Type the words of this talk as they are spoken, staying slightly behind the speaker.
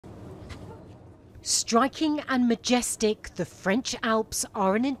Striking and majestic, the French Alps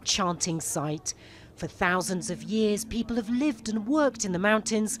are an enchanting sight. For thousands of years, people have lived and worked in the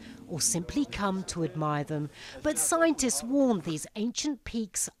mountains or simply come to admire them. But scientists warn these ancient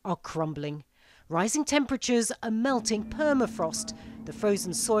peaks are crumbling. Rising temperatures are melting permafrost, the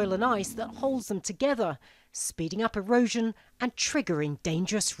frozen soil and ice that holds them together, speeding up erosion and triggering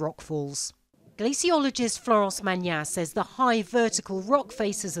dangerous rockfalls. Glaciologist Florence Magnat says the high vertical rock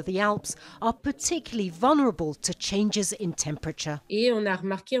faces of the Alps are particularly vulnerable to changes in temperature. We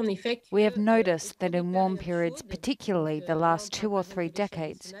have noticed that in warm periods, particularly the last 2 or 3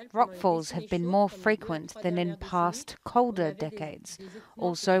 decades, rockfalls have been more frequent than in past colder decades.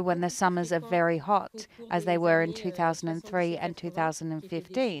 Also, when the summers are very hot, as they were in 2003 and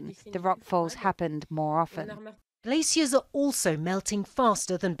 2015, the rockfalls happened more often. Glaciers are also melting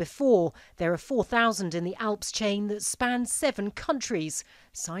faster than before. There are 4,000 in the Alps chain that span 7 countries.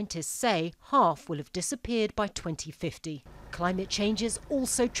 Scientists say half will have disappeared by 2050. Climate change is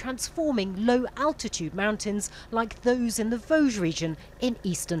also transforming low-altitude mountains like those in the Vosges region in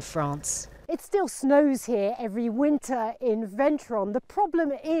eastern France. It still snows here every winter in Ventron. The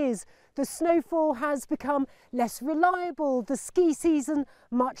problem is the snowfall has become less reliable, the ski season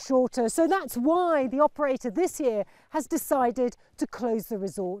much shorter. So that's why the operator this year has decided to close the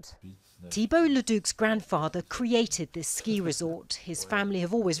resort. Thibault Leduc's grandfather created this ski resort. His family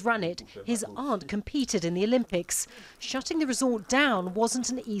have always run it. His aunt competed in the Olympics. Shutting the resort down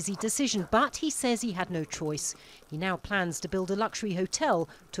wasn't an easy decision, but he says he had no choice. He now plans to build a luxury hotel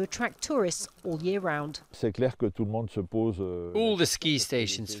to attract tourists all year round. All the ski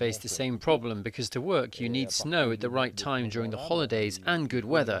stations face the same problem because to work you need snow at the right time during the holidays and good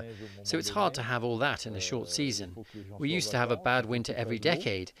weather, so it's hard to have all that in a short season. We used to have a bad winter every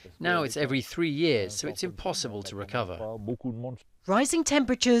decade. Now it's every 3 years, so it's impossible to recover. Rising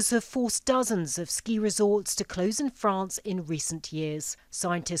temperatures have forced dozens of ski resorts to close in France in recent years.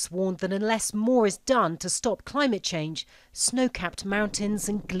 Scientists warned that unless more is done to stop climate change, snow-capped mountains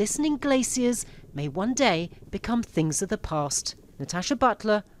and glistening glaciers may one day become things of the past. Natacha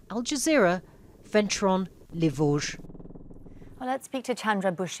Butler, Al Jazeera, Ventron, Les Vosges. Well, let's speak to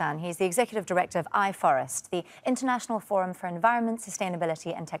CHANDRA BHUSHAN. He's the Executive Director of IFOREST, the International Forum for Environment,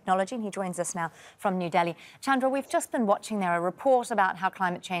 Sustainability and Technology, and he joins us now from New Delhi. Chandra, we've just been watching there a report about how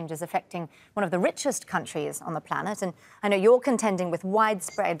climate change is affecting one of the richest countries on the planet, and I know you're contending with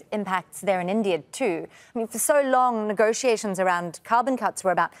widespread impacts there in India too. I mean, for so long, negotiations around carbon cuts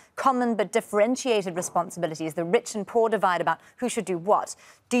were about common but differentiated responsibilities, the rich and poor divide about who should do what.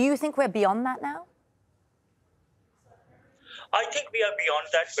 Do you think we're beyond that now? I think we are beyond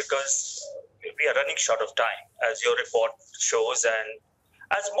that because we are running short of time, as your report shows, and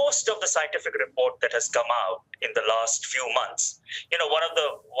as most of the scientific report that has come out in the last few months. You know, one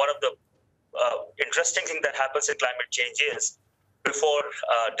of the interesting thing that happens in climate change is before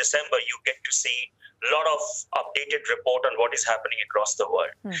December, you get to see a lot of updated report on what is happening across the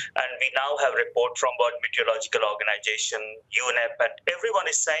world. And we now have report from World Meteorological Organization, UNEP, and everyone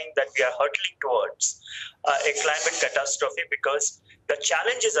is saying that we are hurtling towards a climate catastrophe because the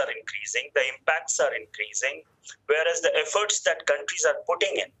challenges are increasing, the impacts are increasing, whereas the efforts that countries are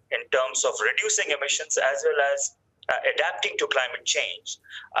putting in terms of reducing emissions as well as adapting to climate change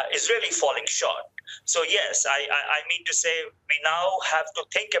is really falling short. So yes, I mean to say we now have to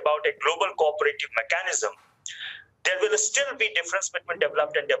think about a global cooperative mechanism. There will still be difference between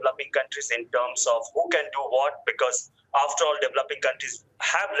developed and developing countries in terms of who can do what, because after all, developing countries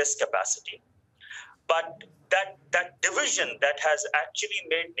have less capacity. But that division that has actually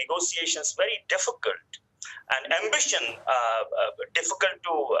made negotiations very difficult and ambition difficult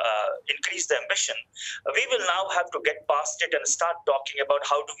to increase the ambition, we will now have to get past it and start talking about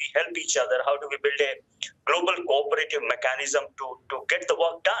how do we help each other, how do we build a global cooperative mechanism to get the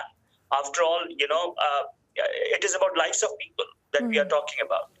work done. After all, you know, it is about lives of people that we are talking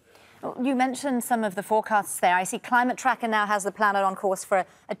about. You mentioned some of the forecasts there. I see Climate Tracker now has the planet on course for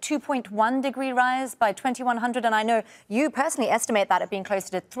a 2.1 degree rise by 2100, and I know you personally estimate that at being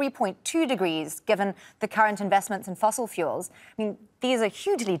closer to 3.2 degrees, given the current investments in fossil fuels. I mean, these are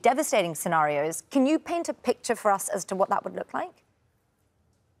hugely devastating scenarios. Can you paint a picture for us as to what that would look like?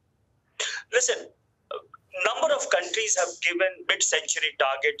 Listen, a number of countries have given mid-century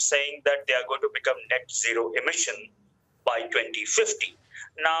targets saying that they are going to become net zero emission by 2050.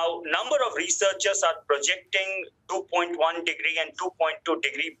 Now, number of researchers are projecting 2.1 degree and 2.2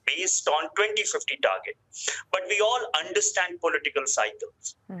 degree based on 2050 target. But we all understand political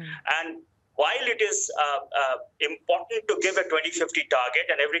cycles. And while it is important to give a 2050 target,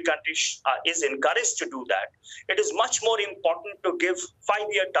 and every country is encouraged to do that, it is much more important to give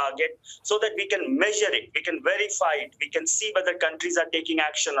 5-year target so that we can measure it, we can verify it, we can see whether countries are taking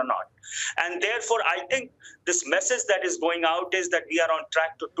action or not. And therefore, I think this message that is going out is that we are on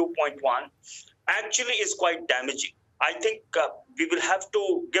track to 2.1 actually is quite damaging. I think we will have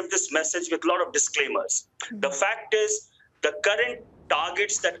to give this message with a lot of disclaimers. The fact is, the current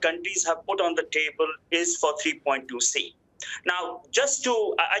targets that countries have put on the table is for 3.2C. Now,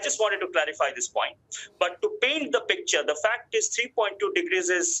 I just wanted to clarify this point, but to paint the picture, the fact is 3.2 degrees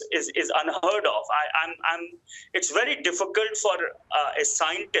is unheard of. It's very difficult for a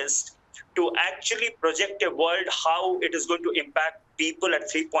scientist to actually project a world how it is going to impact people at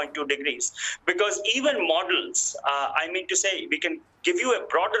 3.2 degrees. Because even models, we can give you a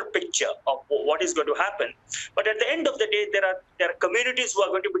broader picture of what is going to happen. But at the end of the day, there are communities who are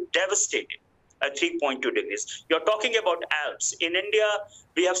going to be devastated at 3.2 degrees. You're talking about Alps. In India,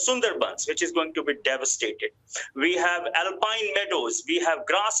 we have Sundarbans, which is going to be devastated. We have alpine meadows. We have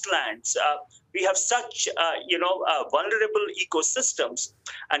grasslands. We have such, vulnerable ecosystems,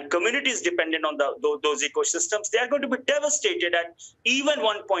 and communities dependent on those ecosystems. They are going to be devastated at even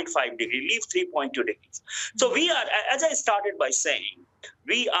 1.5 degrees, leave 3.2 degrees. So we are, as I started by saying,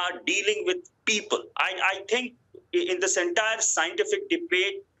 we are dealing with people. I think in this entire scientific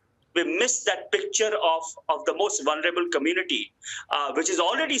debate, we miss that picture of the most vulnerable community, which is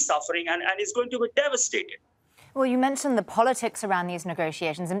already suffering and is going to be devastated. Well, you mentioned the politics around these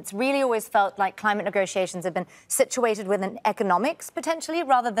negotiations, and it's really always felt like climate negotiations have been situated within economics, potentially,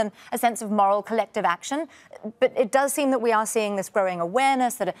 rather than a sense of moral collective action. But it does seem that we are seeing this growing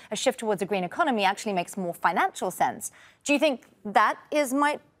awareness that a shift towards a green economy actually makes more financial sense. Do you think that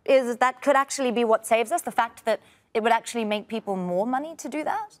that could actually be what saves us, the fact that it would actually make people more money to do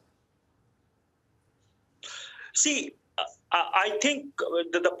that? See, I think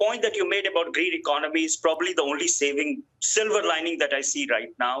the point that you made about green economy is probably the only saving silver lining that I see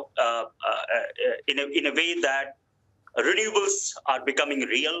right now, in a way that renewables are becoming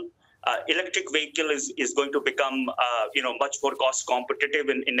real. Electric vehicle is going to become much more cost competitive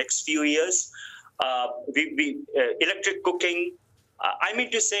in next few years. Electric cooking.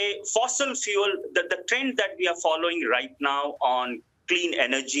 Fossil fuel. The trend that we are following right now on clean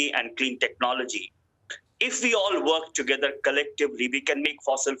energy and clean technology. If we all work together collectively, we can make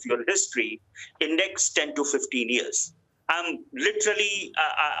fossil fuel history in next 10 to 15 years. I'm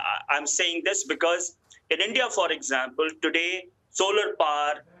saying this because in India, for example, today, solar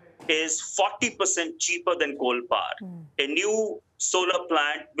power is 40% cheaper than coal power. A new solar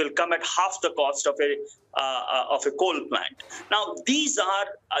plant will come at half the cost of a coal plant. Now, these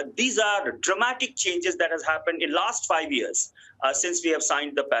are dramatic changes that has happened in last 5 years since we have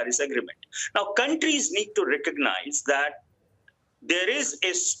signed the Paris Agreement. Now, countries need to recognize that there is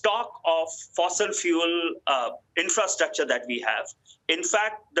a stock of fossil fuel infrastructure that we have. In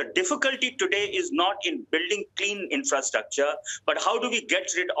fact, the difficulty today is not in building clean infrastructure, but how do we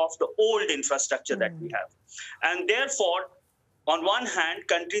get rid of the old infrastructure that we have? And therefore, on one hand,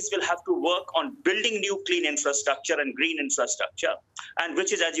 countries will have to work on building new clean infrastructure and green infrastructure, and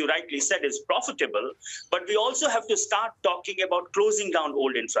which is, as you rightly said, is profitable. But we also have to start talking about closing down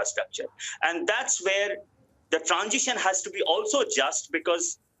old infrastructure. And that's where the transition has to be also just,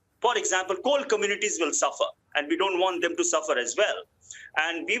 because, for example, coal communities will suffer, and we don't want them to suffer as well.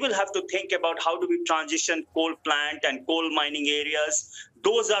 And we will have to think about how do we transition coal plant and coal mining areas.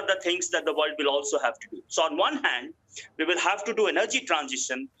 Those are the things that the world will also have to do. So on one hand, we will have to do energy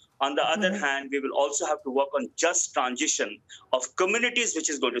transition. On the other hand, we will also have to work on just transition of communities which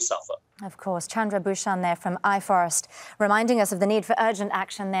is going to suffer. Of course. Chandra BHUSHAN there from IFOREST, reminding us of the need for urgent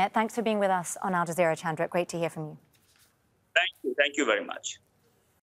action there. Thanks for being with us on Al Jazeera, Chandra. Great to hear from you. Thank you. Thank you very much.